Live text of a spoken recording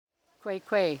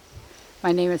Ikwey.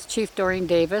 My name is Chief Doreen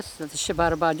Davis of the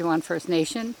Shabot Obaadjiwan First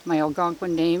Nation. My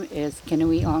Algonquin name is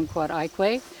Migiziw Wan'nakwad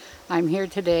Ikwey. I'm here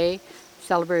today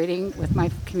celebrating with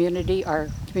my community our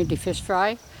community fish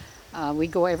fry. We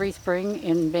go every spring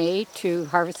in May to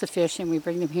harvest the fish, and we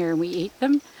bring them here and we eat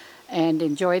them and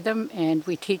enjoy them, and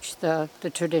we teach the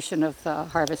tradition of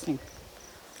harvesting.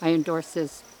 I endorse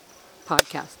this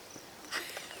podcast.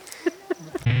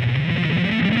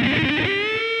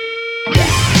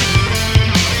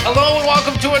 Hello and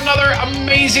welcome to another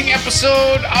amazing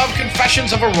episode of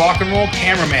Confessions of a Rock and Roll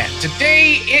Cameraman.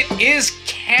 Today it is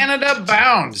Canada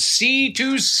bound, sea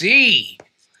to sea.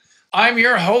 I'm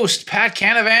your host, Pat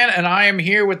Canavan, and I am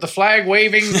here with the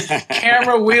flag-waving,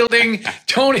 camera-wielding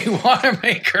Tony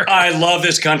Wanamaker. I love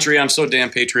this country. I'm so damn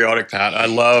patriotic, Pat. I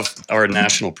love our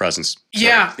national presence.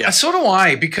 Yeah, so do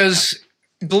I, because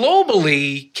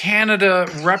globally, Canada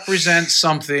represents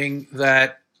something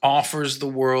that offers the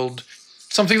world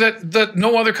something that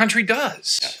no other country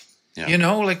does. Yeah. You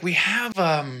know, like we have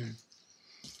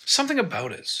something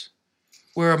about us.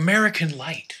 We're American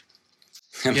light.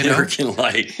 American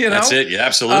light. You know? That's it. Yeah,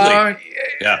 absolutely.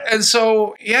 And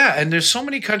so, and there's so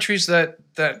many countries that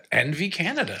envy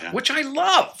Canada, which I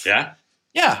love. Yeah?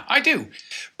 Yeah, I do.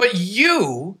 But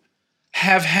you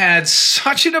have had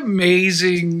such an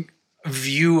amazing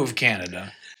view of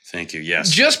Canada. Thank you, yes.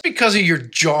 Just because of your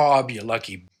job, you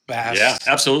lucky bastard. Yeah,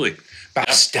 absolutely.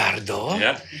 Bastardo.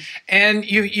 Yeah. And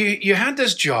you had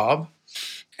this job,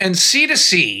 and Sea to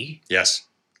Sea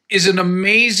is an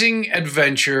amazing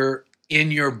adventure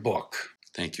in your book.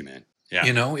 Thank you, man. Yeah.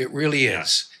 You know, it really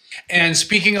is. And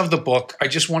speaking of the book, I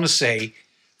just want to say,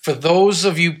 for those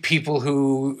of you people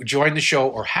who joined the show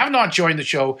or have not joined the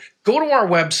show, go to our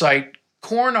website,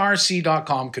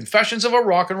 cornrc.com,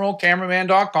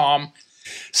 confessionsofArockandrollcameraman.com,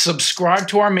 subscribe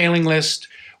to our mailing list.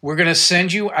 We're going to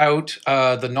send you out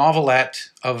the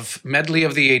novelette of Medley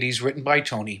of the 80s written by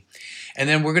Tony. And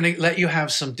then we're going to let you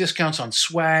have some discounts on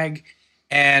swag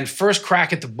and first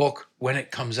crack at the book when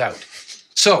it comes out.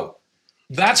 So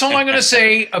that's all I'm going to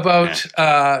say about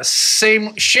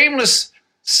shameless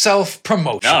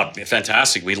self-promotion. No,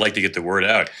 fantastic. We'd like to get the word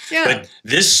out. Yeah. But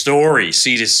this story,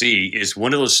 Sea to Sea, is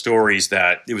one of those stories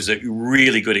that it was a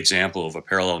really good example of a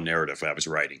parallel narrative I was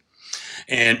writing.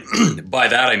 And by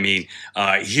that, I mean,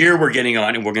 here we're getting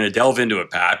on, and we're going to delve into it,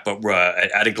 Pat, but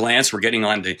at a glance, we're getting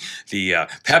on the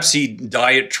Pepsi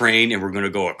diet train, and we're going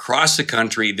to go across the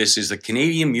country. This is the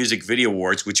Canadian Music Video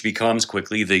Awards, which becomes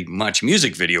quickly the Much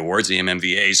Music Video Awards, the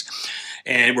MMVAs.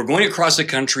 And we're going across the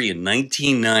country in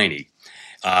 1990.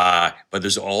 But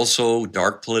there's also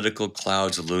dark political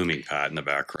clouds looming, Pat, in the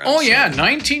background. Oh, yeah.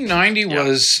 1990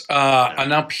 was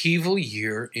an upheaval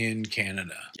year in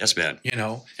Canada. Yes, man. You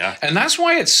know? Yeah. And that's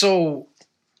why it's so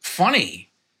funny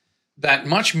that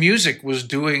Much Music was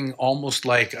doing almost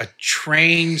like a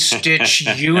train stitch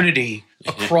unity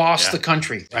across the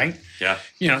country, right? Yeah.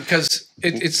 You know, because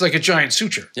it's like a giant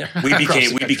suture. Yeah. We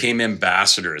became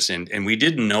ambassadors, and we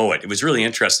didn't know it. It was really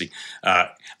interesting.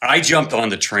 I jumped on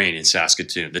the train in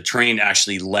Saskatoon. The train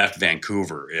actually left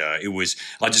Vancouver.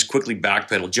 I'll just quickly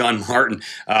backpedal. John Martin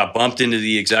bumped into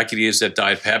the executives at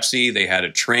Diet Pepsi. They had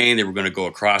a train. They were going to go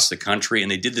across the country,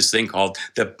 and they did this thing called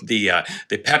the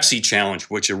Pepsi Challenge,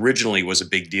 which originally was a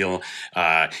big deal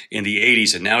in the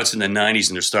 80s, and now it's in the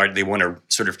 90s, and they want to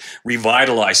sort of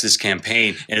revitalize this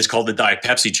campaign, and it's called the Diet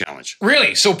Pepsi Challenge.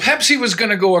 Really? So Pepsi was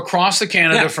going to go across the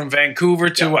Canada from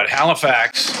Vancouver to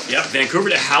Halifax? Yep, Vancouver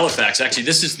to Halifax. Actually,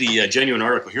 this is the genuine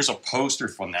article. Here's a poster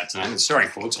from that time. Sorry,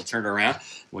 folks, I'll turn it around.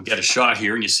 We'll get a shot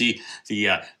here, and you see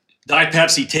the Diet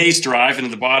Pepsi Taste Drive, and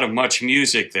at the bottom, Much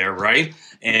Music there, right?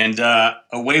 And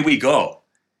away we go.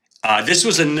 This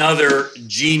was another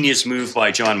genius move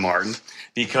by John Martin,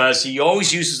 because he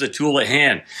always uses the tool at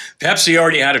hand. Pepsi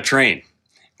already had a train.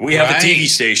 We have a TV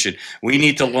station. We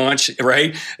need to launch,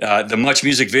 the Much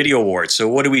Music Video Awards. So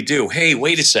what do? Hey,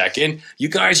 wait a second. You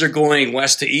guys are going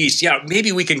west to east. Yeah,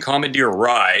 maybe we can commandeer a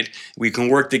ride. We can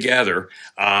work together.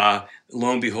 Lo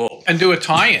and behold. And do a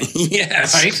tie-in.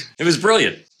 Yes. Right? It was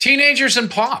brilliant. Teenagers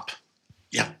and pop.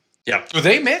 Yeah. Do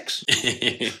they mix?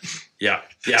 Yeah.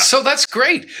 So that's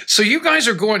great. So you guys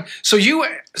are going, so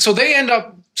they end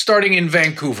up starting in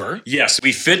Vancouver. Yes,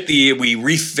 we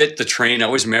refit the train. I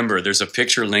always remember there's a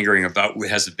picture lingering about it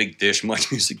has a big dish,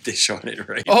 Much Music dish on it,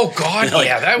 right? Oh God,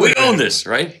 we own this,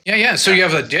 right? Yeah. So you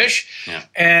have a dish,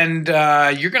 and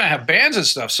you're going to have bands and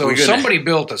stuff. So somebody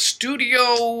built a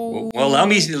studio. Well, allow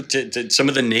me to some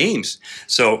of the names.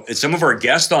 So some of our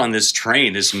guests on this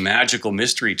train, this magical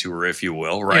mystery tour, if you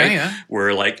will, right? Yeah.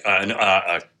 We're like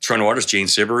Toronto artist Jane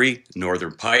Siberry,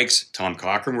 Northern Pikes, Tom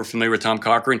Cochran. We're familiar with Tom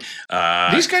Cochran.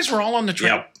 These guys were all on the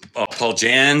train. Yeah, Paul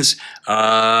Jans,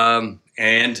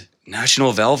 and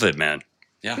National Velvet, man.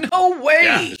 Yeah. No way.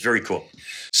 Yeah, it's very cool.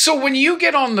 So when you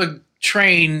get on the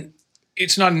train,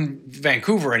 it's not in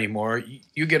Vancouver anymore.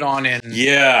 You get on in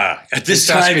At this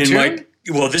in time Saskatoon?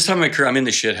 this time in my career, I'm in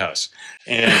the shit house,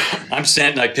 and I'm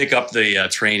sent and I pick up the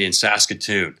train in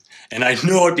Saskatoon. And I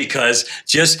know it because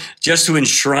just to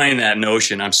enshrine that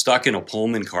notion, I'm stuck in a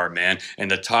Pullman car, man, and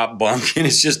the top bunk, and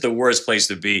it's just the worst place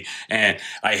to be, and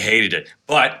I hated it.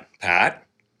 But, Pat,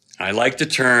 I like to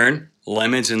turn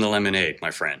lemons into lemonade, my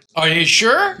friend. Are you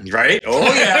sure? Right?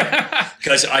 Oh, yeah.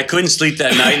 Because I couldn't sleep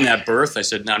that night in that berth. I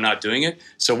said, no, I'm not doing it.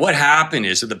 So what happened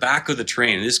is at the back of the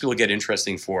train, and this will get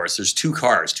interesting for us, there's two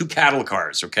cattle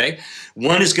cars, okay?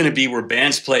 One is going to be where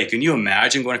bands play. Can you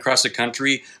imagine going across the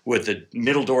country with the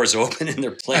middle doors open and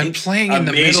they're playing? And playing in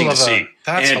the middle of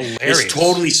that's and hilarious. It's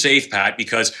totally safe, Pat,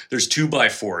 because there's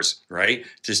 2x4s, right?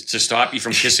 To stop you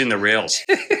from kissing the rails.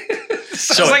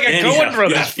 Sounds like a going for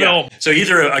this film. So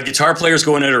either a guitar player's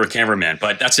going in or a cameraman,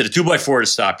 but that's it. A 2x4 to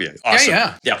stop you.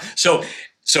 Awesome. Yeah. So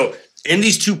in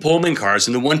these two Pullman cars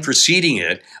and the one preceding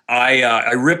it,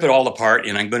 I rip it all apart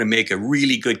and I'm going to make a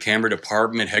really good camera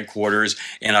department headquarters.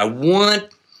 And I want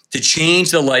to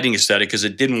change the lighting aesthetic because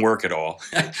it didn't work at all.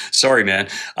 Sorry, man.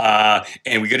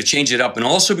 And we got to change it up. And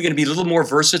also we're going to be a little more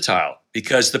versatile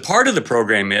because the part of the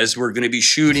program is we're going to be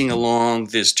shooting along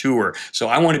this tour. So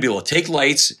I want to be able to take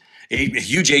lights, a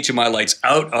huge HMI lights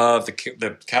out of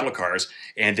the cattle cars,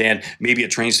 and then maybe a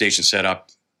train station set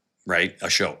up, right, a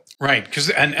show. Right, because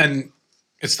and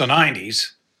it's the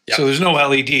 90s, so there's no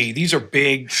LED. These are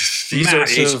big,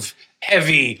 massive,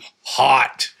 heavy,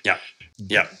 hot,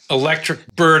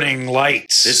 electric burning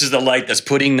lights. This is the light that's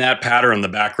putting that pattern in the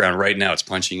background right now. It's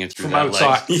punching it through from that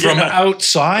outside. light. From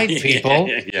outside, people.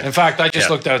 Yeah. In fact, I just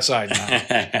looked outside now. I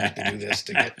have to do this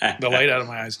to get the light out of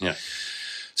my eyes. Yeah.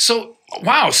 So,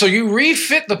 wow. So you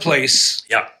refit the place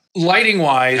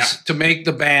lighting-wise to make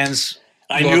the bands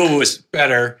knew it was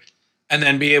better and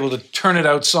then be able to turn it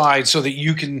outside so that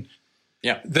you can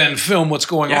then film what's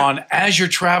going on as you're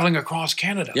traveling across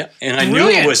Canada. Yeah, and I knew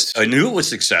it was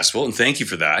successful, and thank you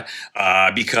for that,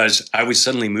 because I was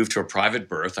suddenly moved to a private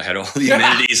berth. I had all the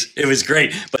amenities. It was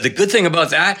great. But the good thing about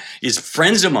that is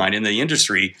friends of mine in the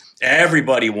industry,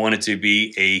 everybody wanted to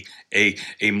be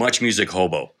a much music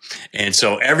hobo. And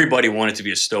so everybody wanted to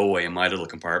be a stowaway in my little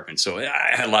compartment. So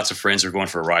I had lots of friends who were going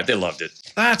for a ride. They loved it.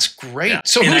 That's great. Yeah.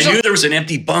 So and I knew there was an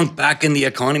empty bunk back in the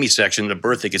economy section of the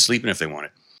berth. They could sleep in if they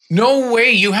wanted. No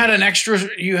way! You had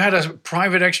a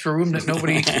private extra room that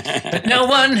that no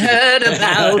one heard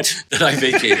about. That I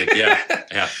vacated.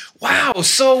 Yeah. Wow.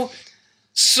 So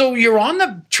you're on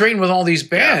the train with all these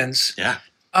bands. Yeah.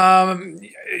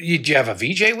 Did you have a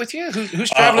VJ with you? Who's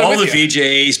traveling all with the you?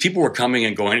 VJs, people were coming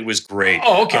and going. It was great.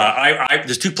 Oh, okay.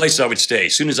 There's two places I would stay.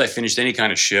 As soon as I finished any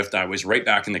kind of shift, I was right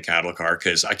back in the cattle car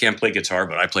because I can't play guitar,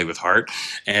 but I play with heart.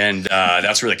 And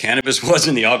that's where the cannabis was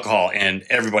and the alcohol, and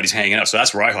everybody's hanging out. So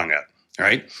that's where I hung out,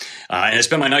 right? And I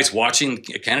spent my nights watching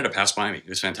Canada pass by me. It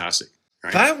was fantastic.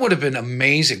 Right? That would have been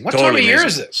amazing. What Totally time of year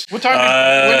amazing. is this? What time?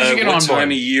 When did you get on board? What time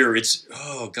of year? It's,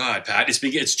 oh God, Pat,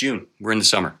 it's June. We're in the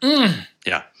summer.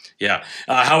 Yeah.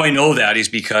 How I know that is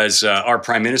because our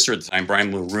prime minister at the time,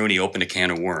 Brian Mulroney, opened a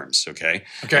can of worms, okay?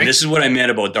 And this is what I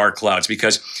meant about dark clouds,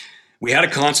 because we had a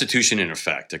constitution in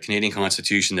effect, a Canadian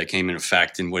constitution that came in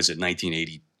effect in,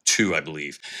 1982, I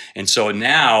believe. And so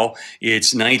now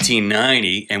it's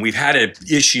 1990, and we've had an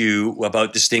issue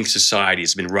about distinct society.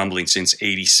 It's been rumbling since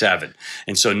 87.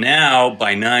 And so now,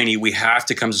 by 90, we have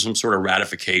to come to some sort of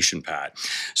ratification, Pat.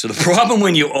 So the problem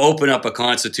when you open up a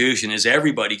constitution is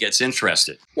everybody gets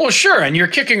interested. Well, sure, and you're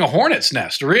kicking a hornet's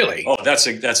nest, really. Oh, that's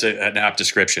an apt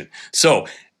description. So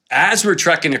as we're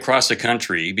trekking across the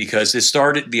country, because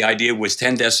the idea was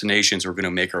 10 destinations, we're going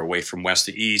to make our way from west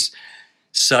to east.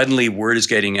 Suddenly, word is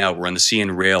getting out. We're on the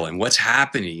CN Rail. And what's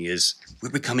happening is we're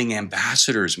becoming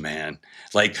ambassadors, man,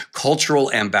 like cultural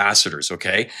ambassadors,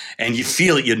 okay? And you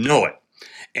feel it, you know it.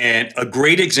 And a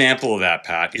great example of that,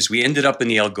 Pat, is we ended up in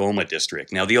the Algoma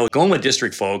district. Now, the Algoma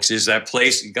district, folks, is that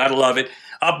place, you got to love it,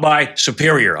 up by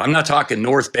Superior. I'm not talking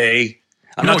North Bay.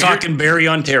 I'm not talking Barrie,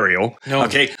 Ontario. No.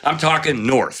 Okay? I'm talking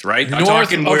north, right? North I'm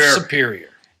talking of where Superior.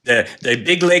 The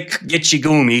big lake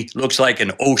Gitchigumi looks like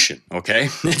an ocean, okay?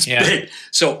 It's big.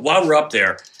 So while we're up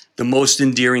there, the most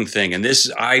endearing thing. And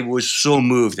I was so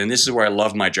moved, and this is where I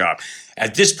love my job.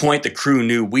 At this point, the crew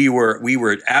knew we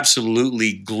were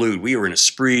absolutely glued. We were in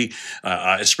esprit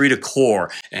de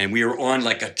corps, and we were on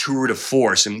like a tour de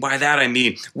force. And by that, I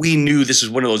mean, we knew this is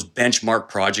one of those benchmark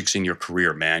projects in your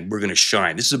career, man. We're going to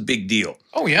shine. This is a big deal.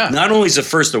 Oh, yeah. Not only is the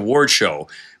first award show,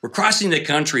 we're crossing the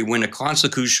country when a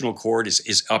constitutional court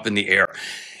is up in the air.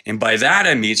 And by that,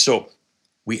 I mean, so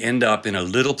we end up in a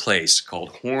little place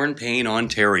called Hornpain,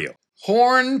 Ontario.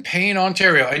 Hornpain,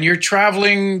 Ontario. And you're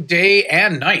traveling day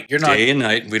and night. You're not day and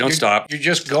night. We don't stop. You're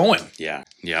just going. Yeah.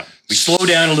 We slow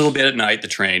down a little bit at night, the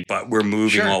train, but we're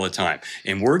moving all the time.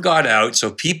 And word got out. So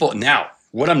people now,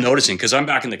 what I'm noticing, because I'm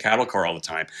back in the cattle car all the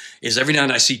time, is every now and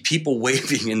then I see people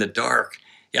waving in the dark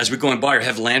as we're going by or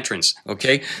have lanterns.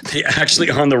 Okay, they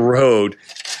actually on the road,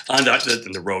 on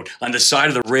the side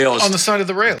of the rails, on the side of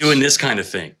the rails, doing this kind of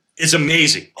thing. It's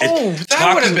amazing. Oh,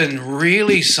 that would have been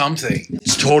really something.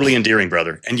 It's totally endearing,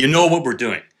 brother. And you know what we're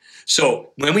doing.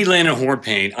 So when we land in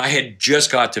Hornpain, I had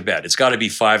just got to bed. It's got to be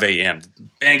 5 a.m.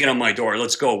 Banging on my door.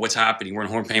 Let's go. What's happening? We're in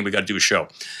Hornpain. We got to do a show.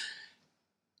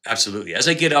 Absolutely. As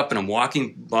I get up and I'm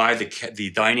walking by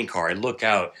the dining car, I look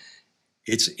out.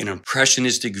 It's an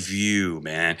impressionistic view,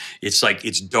 man. It's like,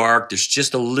 it's dark. There's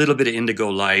just a little bit of indigo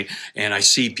light. And I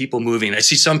see people moving. I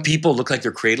see some people look like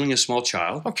they're cradling a small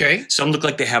child. Okay. Some look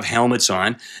like they have helmets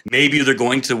on. Maybe they're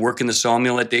going to work in the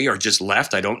sawmill that day or just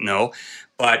left. I don't know.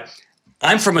 But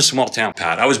I'm from a small town,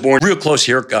 Pat. I was born real close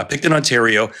here, picked in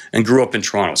Ontario, and grew up in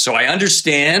Toronto. So I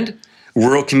understand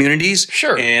rural communities.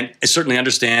 Sure. And I certainly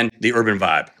understand the urban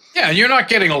vibe. Yeah, and you're not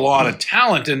getting a lot of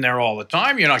talent in there all the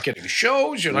time. You're not getting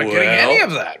shows. You're not getting any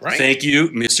of that, right? Thank you,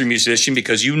 Mr. Musician,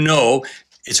 because you know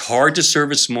it's hard to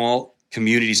service small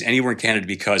communities anywhere in Canada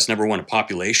because, number one, a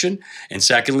population, and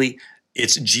secondly,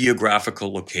 it's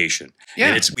geographical location.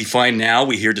 Yeah. And we find now,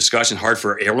 we hear discussion, hard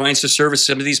for airlines to service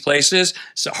some of these places.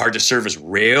 It's hard to service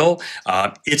rail.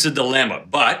 It's a dilemma.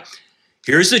 But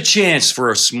here's a chance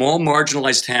for a small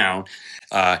marginalized town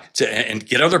and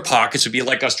get other pockets. It'd be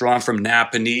like us drawing from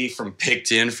Napanee, from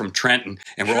Picton, from Trenton,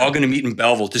 and we're all going to meet in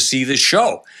Belleville to see this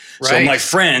show. Right. So my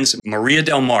friends, Maria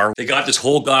Del Mar, they got this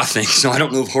whole goth thing. So I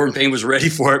don't know if Hornpain was ready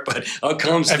for it, but out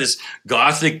comes this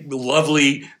gothic,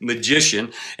 lovely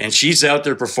magician, and she's out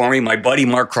there performing. My buddy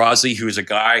Mark Crosley, who is a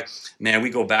guy, man, we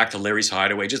go back to Larry's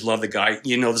Hideaway. Just love the guy.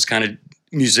 You know, this kind of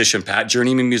musician, Pat,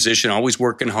 journeyman musician, always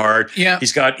working hard. Yeah.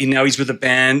 Now he's with a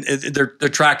band. They're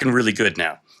tracking really good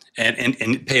now. And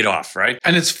it paid off, right?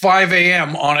 And it's 5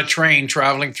 a.m. on a train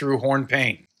traveling through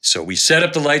Hornpain. So we set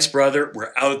up the lights, brother.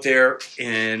 We're out there,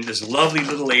 and this lovely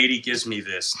little lady gives me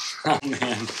this. Oh,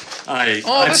 man.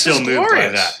 I'm still moved by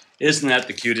that. Isn't that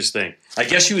the cutest thing? I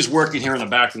guess she was working here in the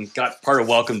back and got part of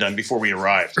welcome done before we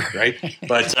arrived, right?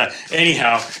 But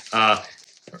anyhow,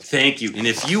 thank you. And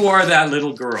if you are that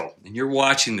little girl and you're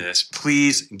watching this,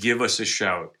 please give us a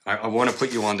shout. I want to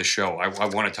put you on the show. I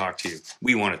want to talk to you.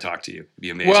 We want to talk to you. It'd be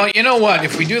amazing. Well, you know what?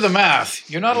 If we do the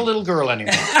math, you're not a little girl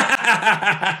anymore.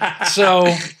 So,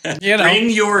 you know. Bring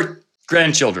your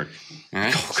grandchildren. All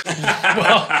right?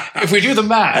 Well, if we do the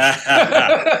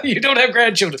math, you don't have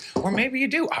grandchildren. Or maybe you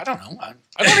do. I don't know.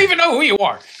 I don't even know who you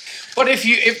are. But if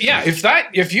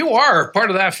you are part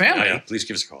of that family, please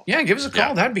give us a call. Yeah, give us a call.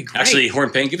 Yeah. That'd be great. Actually,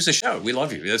 Hornpain, give us a shout. We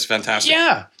love you. That's fantastic.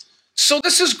 Yeah. So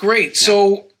this is great. Yeah.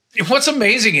 So what's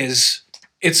amazing is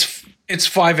it's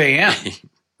 5 a.m.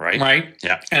 Right?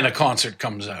 Yeah. And a concert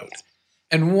comes out.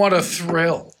 And what a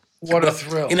thrill. What a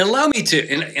thrill. And allow me to,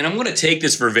 and I'm going to take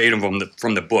this verbatim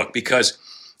from the book because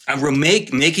I'm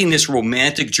making this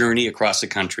romantic journey across the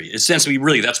country. Essentially,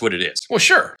 really, that's what it is. Well,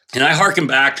 sure. And I hearken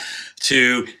back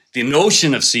to the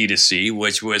notion of sea to sea,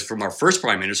 which was from our first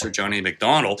Prime Minister, John A.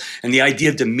 Macdonald, and the idea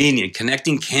of dominion,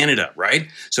 connecting Canada, right?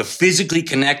 So physically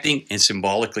connecting and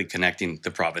symbolically connecting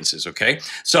the provinces, okay?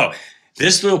 So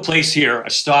this little place here, I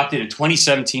stopped in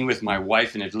 2017 with my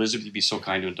wife, and Elizabeth would be so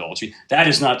kind to indulge me. That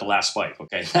is not the last spike,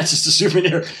 okay? That's just a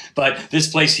souvenir. But this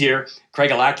place here,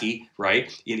 Craigalackie, right,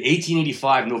 in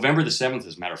 1885, November the 7th,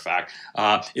 as a matter of fact,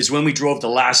 is when we drove the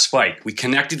last spike. We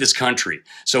connected this country.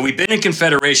 So we've been in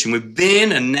Confederation. We've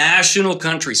been a national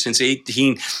country since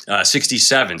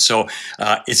 1867. So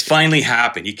it's finally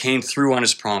happened. He came through on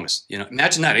his promise. You know,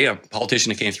 imagine that. A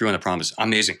politician that came through on the promise.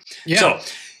 Amazing. Yeah. So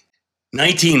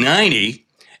 1990,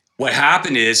 what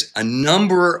happened is a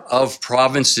number of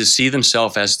provinces see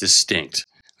themselves as distinct.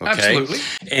 Okay? Absolutely.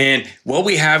 And what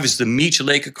we have is the Meech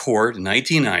Lake Accord in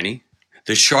 1990,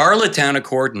 the Charlottetown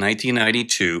Accord in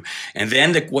 1992, and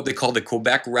then what they call the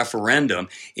Quebec Referendum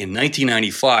in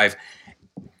 1995.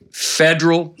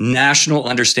 Federal national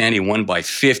understanding won by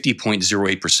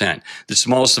 50.08%, the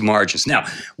smallest of margins. Now,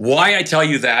 why I tell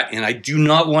you that, and I do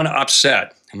not want to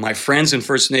upset my friends in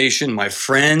First Nation, my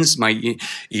friends,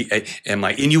 and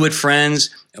my Inuit friends,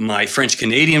 my French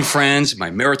Canadian friends, my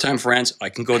maritime friends, I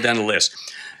can go down the list.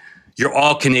 You're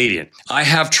all Canadian. I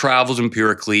have traveled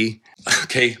empirically,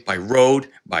 okay, by road,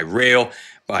 by rail,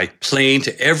 by plane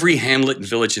to every hamlet and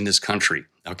village in this country,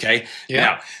 okay? Yeah.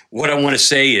 Now, what I want to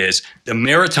say is the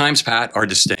Maritimes, Pat, are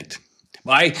distinct.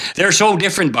 They're so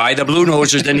different by the Blue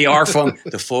Nosers than they are from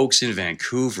the folks in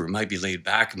Vancouver. Might be laid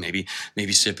back, maybe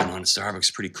sipping on a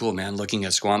Starbucks. Pretty cool, man. Looking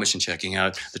at Squamish and checking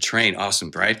out the train. Awesome,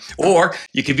 right? Or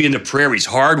you could be in the prairies,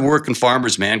 hard-working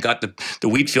farmers, man. Got the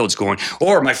wheat fields going.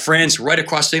 Or my friends right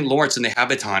across St. Lawrence in the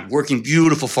Habitant, working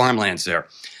beautiful farmlands there.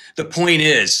 The point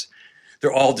is,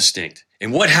 they're all distinct.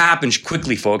 And what happened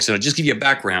quickly, folks, and I'll just give you a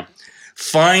background.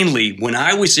 Finally, when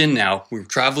I was we were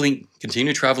traveling,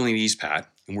 continuing traveling east, Pat,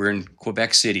 and we're in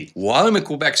Quebec City. While I'm in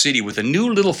Quebec City with a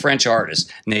new little French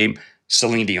artist named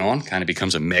Celine Dion, kind of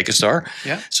becomes a megastar.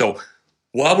 Yeah. So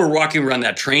while we're walking around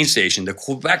that train station, the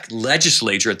Quebec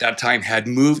legislature at that time had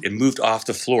moved off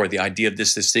the floor the idea of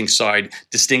this distinct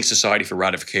society for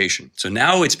ratification. So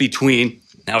now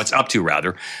it's up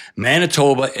to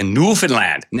Manitoba and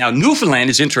Newfoundland. Now, Newfoundland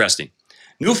is interesting.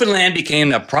 Newfoundland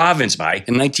became a province in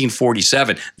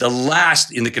 1947, the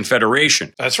last in the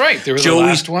Confederation. That's right. They were the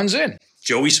last ones in.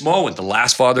 Joey Smallwood, the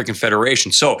last father of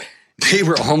Confederation. So they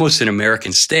were almost an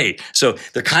American state. So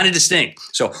they're kind of distinct.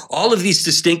 So all of these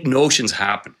distinct notions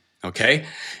happen, okay?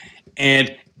 And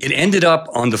it ended up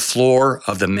on the floor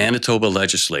of the Manitoba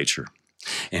legislature.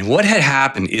 And what had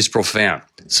happened is profound.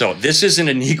 So this isn't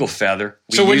an eagle feather.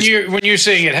 When you're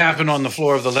saying it happened on the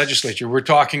floor of the legislature, we're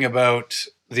talking about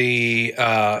the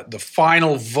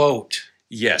final vote.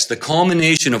 Yes, the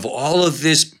culmination of all of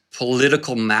this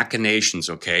political machinations,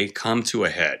 okay, come to a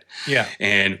head. Yeah.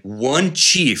 And one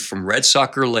chief from Red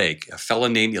Sucker Lake, a fellow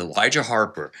named Elijah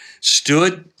Harper,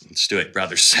 sat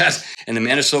in the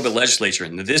Manitoba legislature.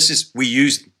 And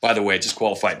by the way, just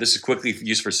qualified, this is quickly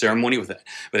used for ceremony with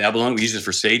abalone. We use it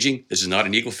for saging. This is not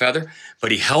an eagle feather.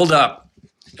 But he held up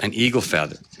an eagle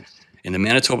feather in the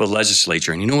Manitoba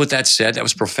legislature. And you know what that said? That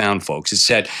was profound, folks. It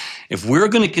said, if we're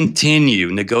going to continue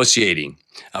negotiating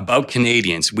about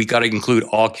Canadians, we got to include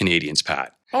all Canadians,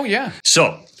 Pat. Oh, yeah.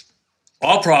 So,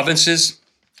 all provinces,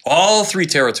 all 3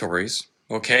 territories,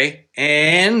 okay,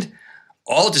 and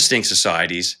all distinct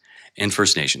societies and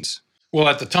First Nations. Well,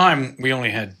 at the time, we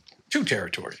only had 2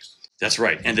 territories. That's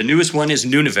right. And the newest one is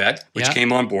Nunavut, which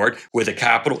came on board with a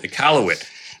capital, Iqaluit.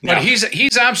 Now, but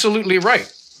he's absolutely right.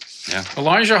 Yeah.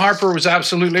 Elijah Harper was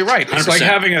absolutely right. It's 100%. like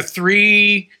having a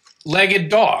 3-legged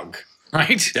dog,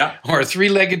 right? Yeah. Or a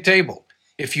 3-legged table.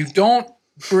 If you don't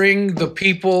bring the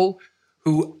people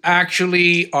who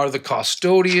actually are the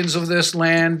custodians of this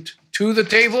land to the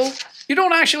table, you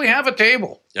don't actually have a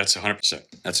table. That's 100%.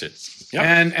 That's it. Yep.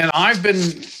 And I've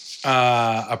been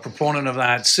a proponent of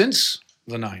that since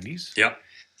the 90s. Yep.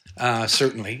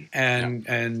 Certainly.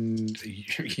 And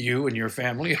you and your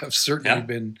family have certainly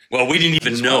been. Well, we didn't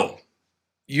even know.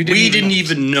 We didn't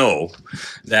even know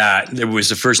that there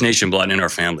was a First Nation blood in our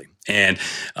family. And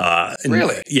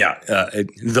really?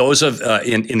 Those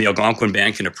in the Algonquin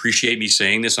band can appreciate me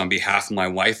saying this on behalf of my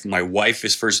wife. My wife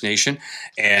is First Nation.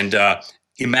 And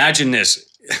imagine this.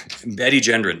 Betty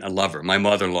Gendron, I love her. My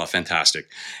mother-in-law, fantastic.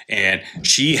 And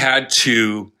she had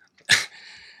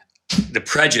the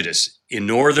prejudice in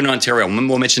Northern Ontario,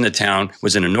 we'll mention the town,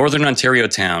 was in a Northern Ontario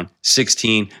town,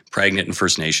 16, pregnant and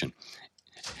First Nation.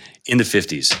 In the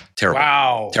 50s. Terrible.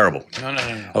 Wow. Terrible.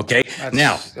 No. Okay.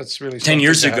 That's really 10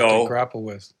 years to have ago, to grapple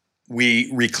with. We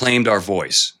reclaimed our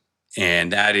voice.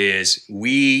 And that is,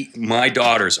 my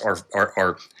daughters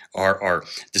are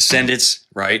descendants,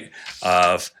 right,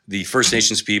 of the First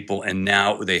Nations people, and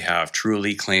now they have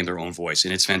truly claimed their own voice,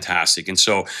 and it's fantastic. And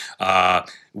so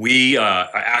we are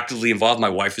actively involved. My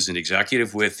wife is an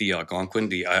executive with the Algonquin,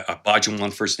 the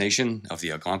Obaadjiwan First Nation of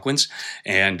the Algonquins,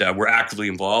 and we're actively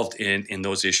involved in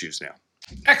those issues now.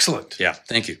 Excellent. Yeah,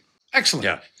 thank you. Excellent.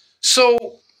 Yeah.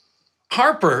 So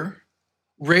Harper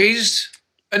raised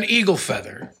an eagle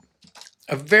feather,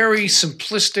 a very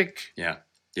simplistic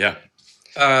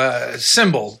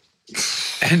symbol,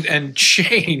 and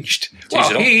changed.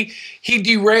 Well, he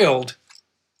derailed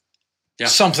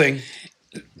something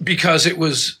because it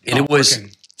was it was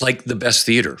like the best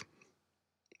theater.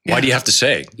 Why do you have to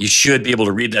say? You should be able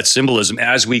to read that symbolism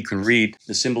as we can read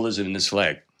the symbolism in this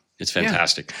flag. It's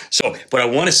fantastic. So, but I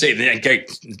want to say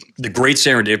the great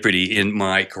serendipity in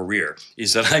my career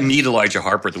is that I meet Elijah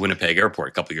Harper at the Winnipeg airport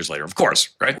a couple of years later, of course,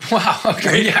 right? Wow.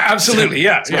 Okay. Yeah, absolutely.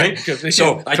 Yeah. Right?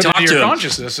 So I talked to your him.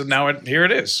 Consciousness, and now here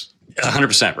it is.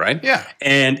 100%, right? Yeah.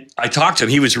 And I talked to him.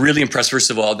 He was really impressed, first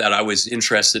of all, that I was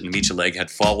interested in Meech Lake,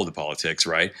 had followed the politics,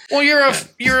 right? Well,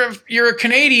 you're a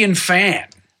Canadian fan.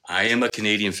 I am a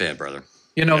Canadian fan, brother.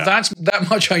 That's that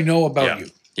much I know about you.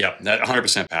 Yeah, that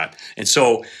 100%, Pat. And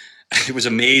so it was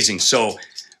amazing. So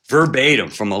verbatim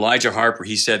from Elijah Harper,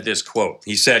 he said this quote.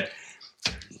 He said,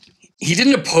 he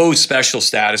didn't oppose special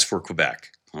status for Quebec.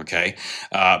 Okay,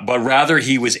 but rather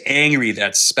he was angry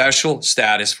that special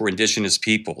status for Indigenous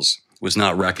peoples was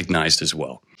not recognized as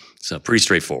well. So pretty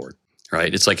straightforward,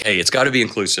 right? It's like, hey, it's got to be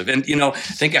inclusive. And,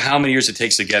 think of how many years it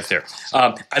takes to get there.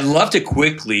 I'd love to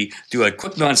quickly do a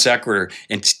quick non sequitur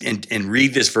and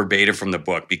read this verbatim from the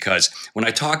book, because when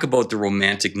I talk about the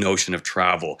romantic notion of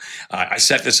travel, I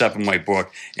set this up in my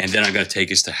book, and then I'm going to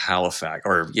take us to Halifax,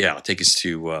 take us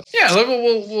to...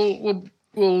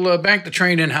 We'll bank the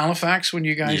train in Halifax when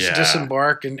you guys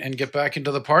disembark and get back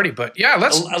into the party. But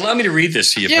allow me to read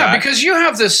this to you, Yeah, Pat. because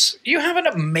you have an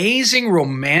amazing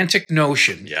romantic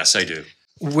notion. Yes, I do.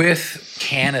 With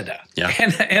Canada. Yeah.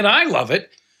 And I love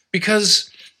it because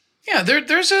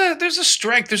there's a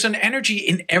strength, there's an energy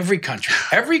in every country.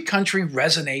 Every country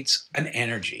resonates an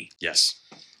energy. Yes.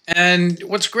 And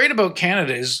what's great about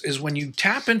Canada is when you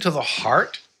tap into the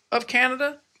heart of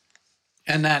Canada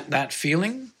and that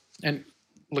feeling, and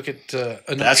look at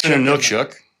that's an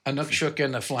Inukshuk. Inukshuk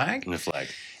and the flag. And the flag.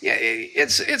 Yeah,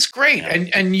 it's great, Yeah.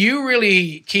 and you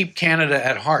really keep Canada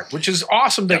at heart, which is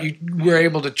awesome that you were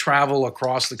able to travel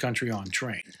across the country on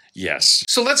train. Yes.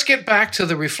 So let's get back to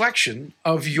the reflection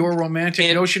of your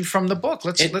romantic notion from the book.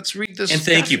 Let's read this. And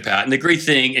thank you, Pat. And the great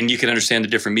thing, and you can understand the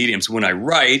different mediums, when I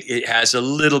write, it has a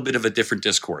little bit of a different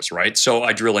discourse, right? So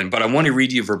I drill in, but I want to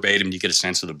read you verbatim. You get a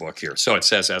sense of the book here. So it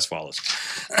says as follows.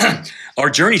 Our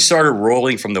journey started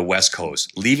rolling from the West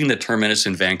Coast, leaving the terminus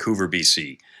in Vancouver,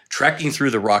 BC. Trekking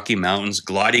through the Rocky Mountains,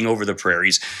 gliding over the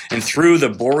prairies, and through the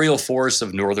boreal forests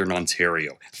of northern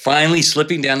Ontario. Finally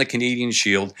slipping down the Canadian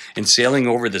Shield and sailing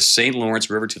over the St. Lawrence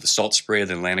River to the salt spray of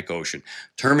the Atlantic Ocean,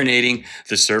 terminating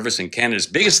the service in Canada's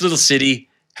biggest little city,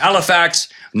 Halifax,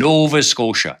 Nova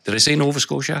Scotia. Did I say Nova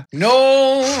Scotia?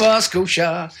 Nova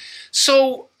Scotia.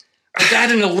 So...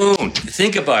 that in alone,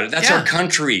 think about it. That's Yeah. our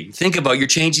country. Think about it. You're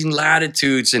changing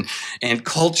latitudes and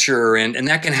culture, and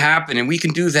that can happen. And we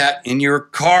can do that in your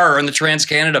car on the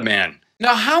Trans-Canada, man.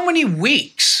 Now, how many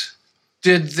weeks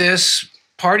did this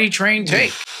party train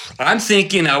take? I'm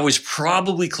thinking I was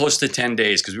probably close to 10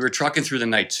 days because we were trucking through the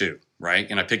night too, right?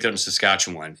 And I picked up in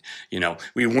Saskatchewan.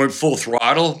 We weren't full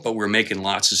throttle, but we were making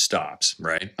lots of stops,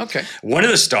 right? Okay. One of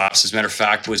the stops, as a matter of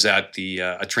fact, was at the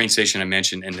a train station I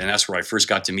mentioned, and that's where I first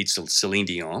got to meet Celine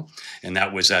Dion. And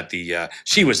that was at the,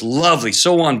 she was lovely,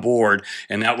 so on board,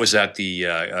 and that was at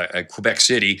the Quebec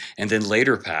City. And then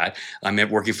later, Pat, I met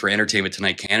working for Entertainment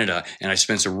Tonight Canada, and I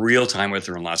spent some real time with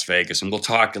her in Las Vegas. And we'll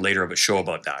talk later of a show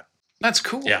about that. That's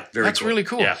cool. Yeah, That's cool. really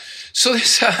cool. Yeah. So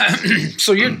this,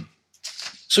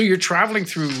 so you're traveling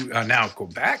through now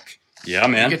Quebec. Yeah,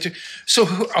 man.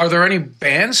 So are there any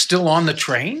bands still on the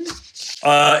train?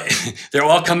 They're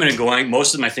all coming and going.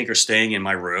 Most of them, I think, are staying in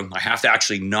my room. I have to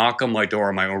actually knock on my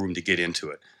door in my own room to get into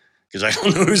it because I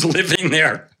don't know who's living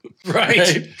there.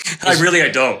 Right. I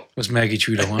don't. Was Maggie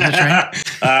Trudeau on the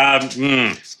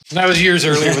train? That was years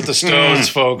earlier with the Stones,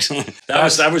 folks.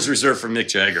 That was reserved for Mick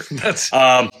Jagger.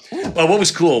 But what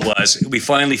was cool was we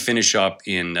finally finish up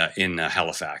in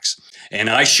Halifax. And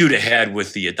I shoot ahead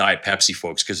with the Diet Pepsi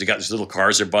folks because they got these little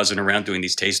cars they're buzzing around doing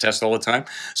these taste tests all the time.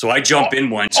 So I jump in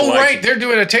one. Right. They're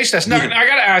doing a taste test. Now, I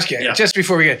got to ask you, just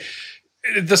before we get...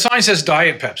 The sign says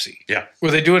Diet Pepsi. Yeah. Were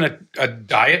they doing a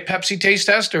Diet Pepsi taste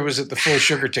test, or was it the full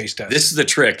sugar taste test? This is the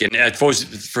trick. And I suppose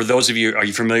for those of you, are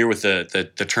you familiar with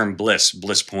the term bliss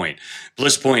point?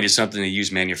 Bliss point is something they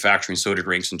use manufacturing soda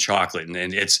drinks and chocolate. And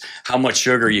it's how much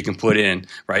sugar you can put in,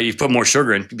 right? You put more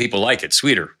sugar in, people like it,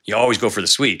 sweeter. You always go for the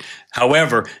sweet.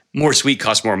 However, more sweet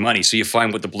costs more money. So you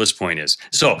find what the bliss point is.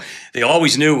 So they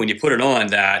always knew when you put it on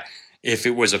that if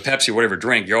it was a Pepsi or whatever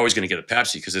drink, you're always going to get a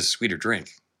Pepsi because it's a sweeter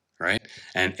drink. Right.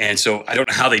 And so I don't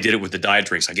know how they did it with the diet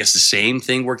drinks. I guess the same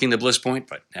thing working the bliss point,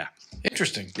 but yeah.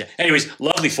 Interesting. Yeah. Anyways,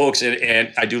 lovely folks.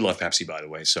 And I do love Pepsi, by the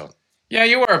way. So yeah,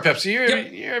 you are a Pepsi.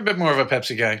 You're a bit more of a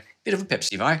Pepsi guy. Bit of a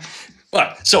Pepsi guy.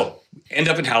 But so end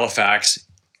up in Halifax.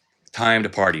 Time to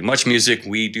party. Much music.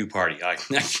 We do party. I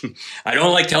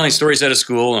don't like telling stories out of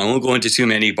school. I won't go into too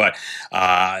many, but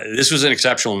this was an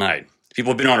exceptional night. People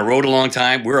have been on a road a long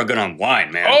time. We're good on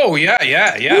wine, man. Oh, yeah.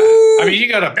 Woo! I mean, you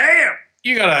got to... Bam!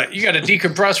 you gotta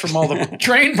decompress from all the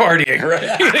train partying.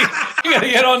 Right. You gotta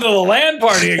get onto the land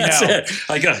partying That's now. it.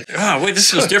 I got. Wait,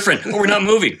 this feels different. Oh, we're not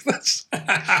moving.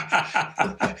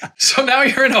 So now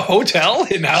you're in a hotel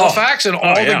in Halifax, and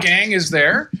all yeah. the gang is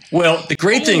there. Well, the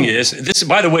great thing is this.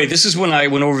 By the way, this is when I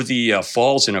went over the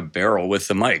falls in a barrel with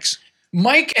the Mikes,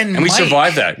 Mike and and we Mike,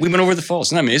 survived that. We went over the falls.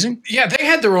 Isn't that amazing? Yeah, they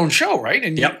had their own show, right?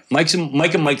 And Yep. Mike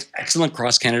and Mike's excellent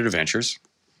cross Canada adventures.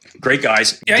 Great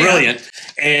guys, Yeah, brilliant.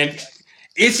 And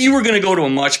if you were going to go to a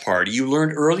much party, you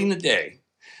learned early in the day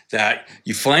that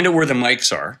you find out where the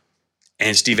Mikes are,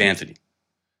 and Steve Anthony.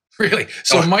 Really?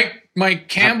 So Oh. Mike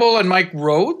Campbell and Mike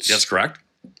Rhodes? That's correct.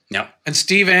 Yeah. And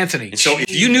Steve Anthony. And so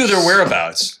if you knew their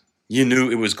whereabouts, you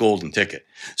knew it was golden ticket.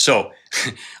 So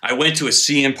I went to a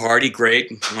CN party.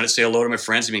 Great. I want to say hello to my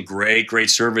friends. I mean, great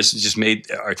service. It just made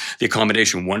the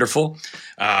accommodation wonderful.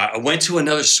 I went to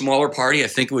another smaller party. I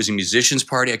think it was a musician's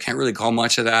party. I can't really call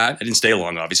much of that. I didn't stay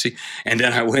long, obviously. And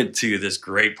then I went to this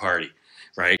great party,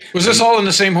 right? Was this all in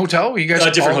the same hotel? You guys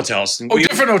Different all- hotels. Oh,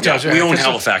 different hotels. Yeah, Yeah, we own because-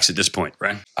 Halifax at this point,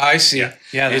 right? I see. Yeah,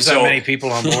 there's And that so- many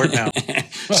people on board now.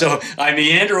 So I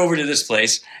meander over to this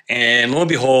place, and lo and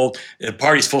behold, the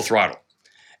party's full throttle.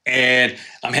 And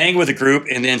I'm hanging with a group,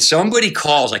 and then somebody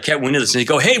calls. I kept winning this, and they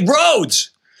go, "Hey,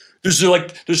 Rhodes, there's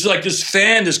like this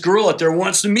fan, this girl out there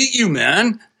wants to meet you,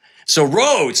 man." So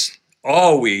Rhodes,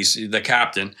 always the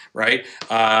captain, right?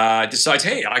 Decides,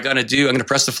 "Hey, I'm gonna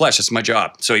press the flesh. That's my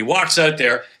job." So he walks out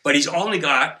there, but he's only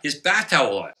got his bath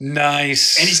towel on,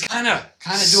 Nice. and he's kind of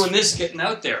doing this, getting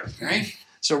out there, right?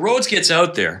 So Rhodes gets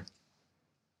out there,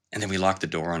 and then we lock the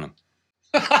door on him.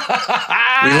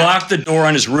 We locked the door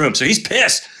on his room, so he's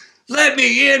pissed. Let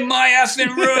me in my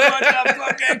effing room. What the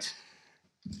fucking?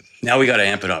 Now we got to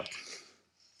amp it up.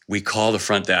 We call the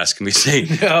front desk and we say,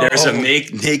 No. "There's a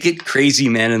naked crazy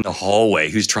man in the hallway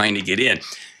who's trying to get in."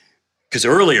 Because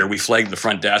earlier we flagged the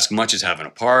front desk. Much is having a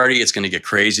party. It's going to get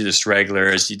crazy. The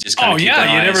stragglers. You just kind Oh of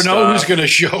yeah, you never know who's going to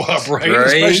show up, right? Right?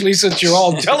 Especially since you're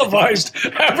all televised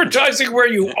advertising where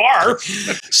you are.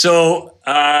 So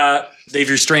they've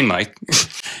restrained Mike.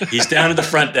 He's down at the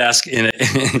front desk in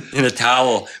a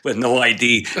towel with no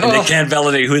ID, and they can't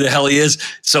validate who the hell he is.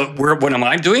 So what am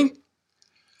I doing?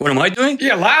 What am I doing?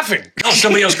 Yeah, laughing. Oh,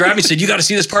 somebody else grabbed me and said, "You got to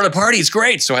see this part of the party. It's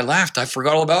great." So I laughed. I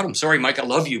forgot all about him. Sorry, Mike. I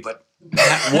love you, but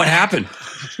what happened?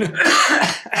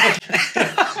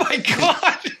 Oh my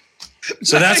God.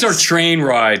 So that's our train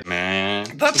ride, man.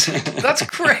 That's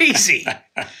crazy.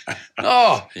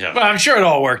 Oh, Yeah. but I'm sure it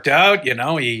all worked out. You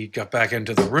know, he got back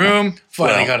into the room,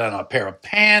 finally Well- got on a pair of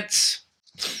pants.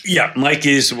 Yeah, Mike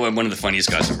is one of the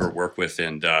funniest guys I've ever worked with,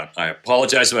 and I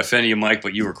apologize if I offended you, Mike,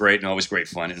 but you were great and always great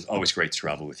fun, and it's always great to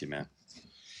travel with you, man.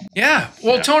 Yeah.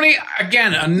 Well, Yeah. Tony,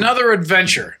 again, another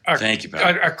adventure. Thank you,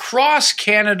 pal. A cross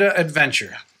Canada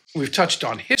adventure. We've touched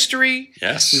on history.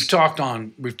 Yes. We've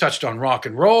touched on rock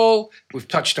and roll. We've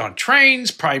touched on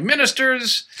trains, prime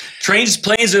ministers. Trains,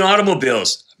 planes, and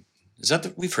automobiles.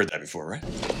 We've heard that before, right?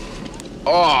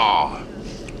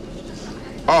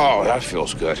 Oh, that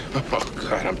feels good. Oh,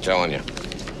 God, I'm telling you.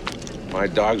 My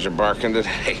dogs are barking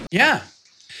today. Yeah.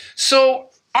 So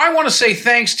I want to say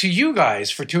thanks to you guys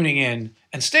for tuning in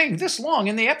and staying this long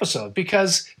in the episode,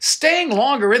 because staying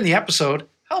longer in the episode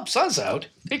helps us out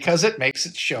because it makes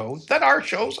it show that our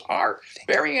shows are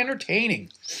very entertaining.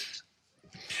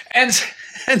 And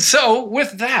so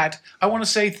with that, I want to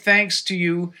say thanks to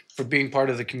you for being part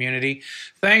of the community.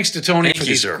 Thanks to Tony Thank for you,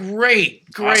 these sir. great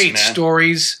Awesome, man.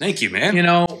 stories. Thank you, man. You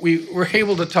know, we were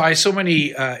able to tie so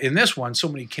many, in this one, so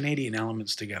many Canadian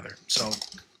elements together. So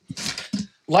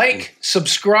like,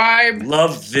 subscribe,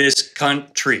 Love this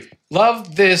country.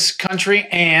 love this country,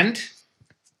 and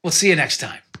we'll see you next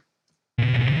time.